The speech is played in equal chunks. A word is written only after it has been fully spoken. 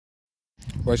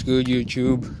What's good,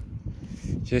 YouTube?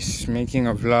 Just making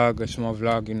a vlog, a small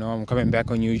vlog, you know. I'm coming back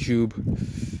on YouTube.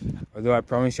 Although I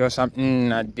promised you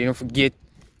something, I didn't forget.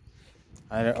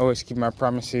 I always keep my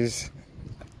promises.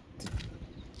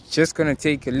 Just gonna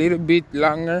take a little bit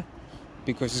longer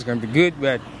because it's gonna be good,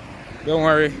 but don't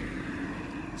worry.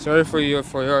 Sorry for your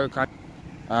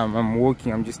I'm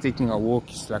walking. I'm just taking a walk.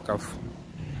 It's like a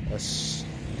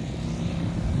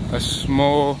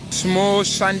small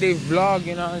Sunday vlog,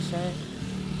 you know what I'm saying?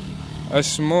 A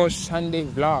small Sunday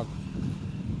vlog.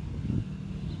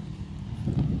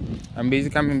 I'm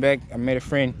basically coming back. I met a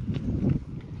friend.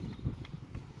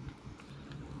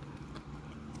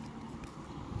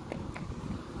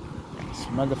 It's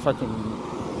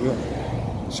motherfucking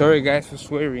yeah. Sorry guys for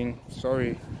swearing.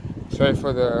 Sorry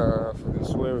for the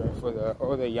swearing, for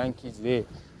all the Yankees there.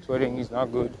 Swearing is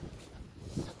not good.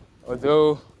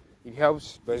 Although it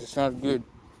helps, but it's not good.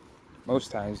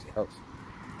 Most times it helps.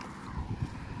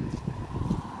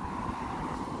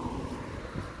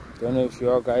 Don't know if you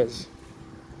all guys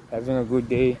having a good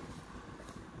day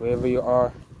wherever you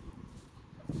are.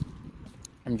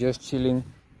 I'm just chilling.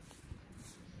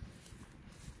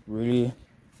 Really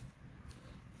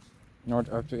not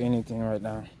up to anything right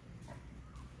now.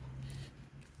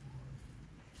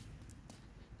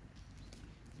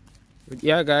 But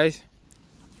yeah guys,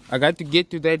 I got to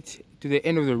get to the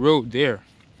end of the road there.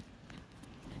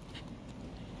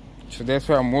 So that's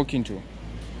where I'm walking to.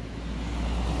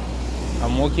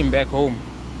 I'm walking back home.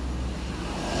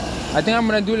 I think I'm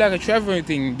gonna do like a traveling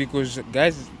thing because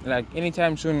guys, like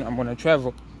anytime soon I'm gonna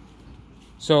travel.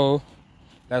 So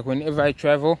like whenever I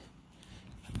travel,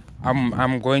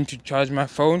 I'm going to charge my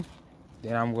phone.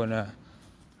 Then I'm gonna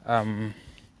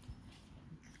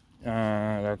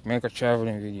like make a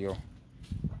traveling video.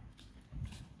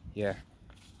 Yeah.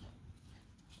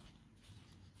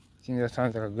 I think that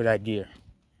sounds like a good idea.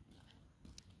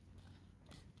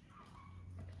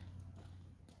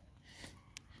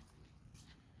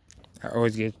 I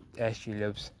always get ashy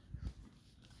lips.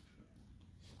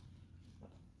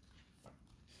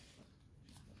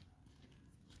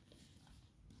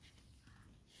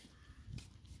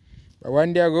 But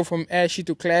one day I go from ashy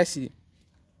to classy.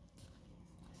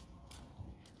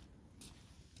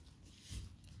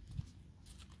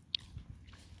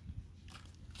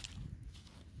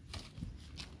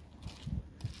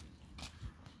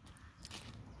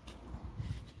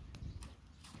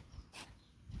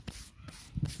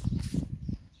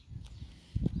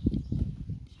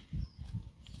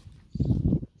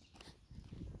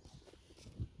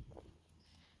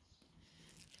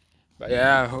 But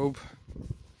yeah, I hope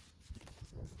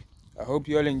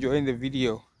you all enjoying the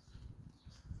video.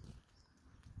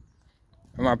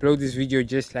 I'm gonna upload this video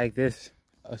just like this,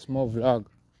 a small vlog.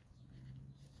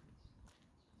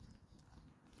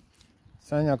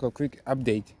 Sounds like a quick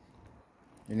update,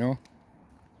 you know.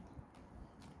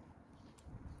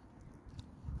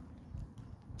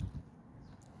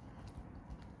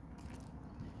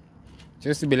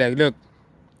 Just to be like, look,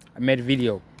 I made a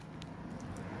video.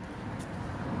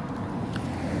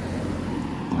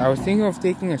 I was thinking of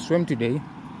taking a swim today.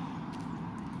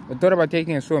 I thought about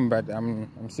taking a swim, but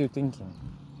I'm still thinking.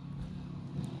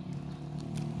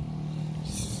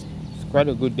 It's quite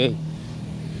a good day.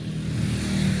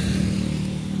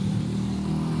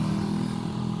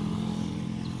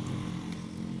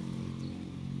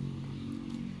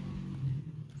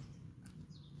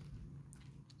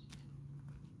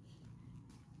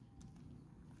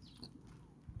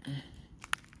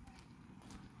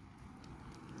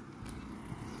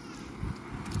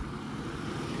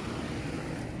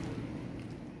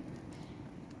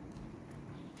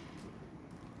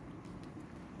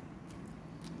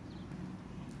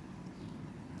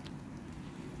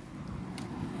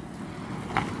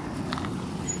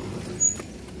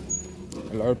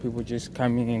 A lot of people just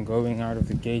coming and going out of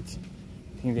the gate.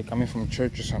 I think they're coming from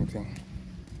church or something.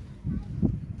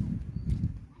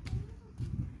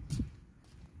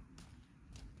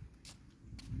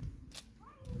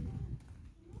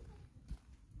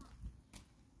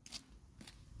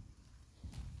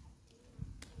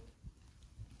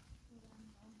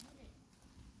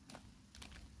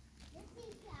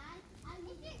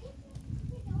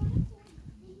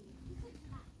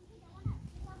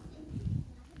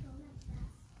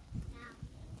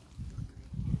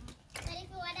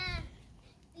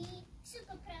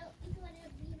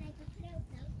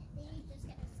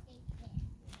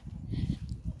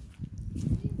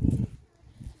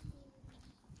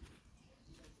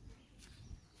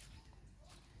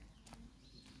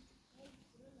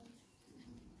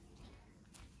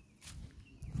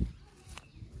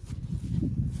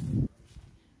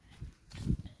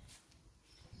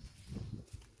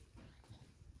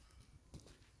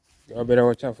 Y'all better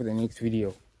watch out for the next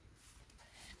video.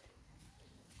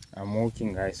 I'm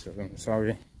walking, guys, so I'm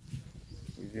sorry.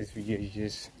 This video is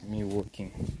just me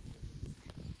walking.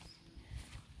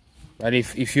 But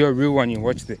if you're a real one, you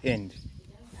watch the end.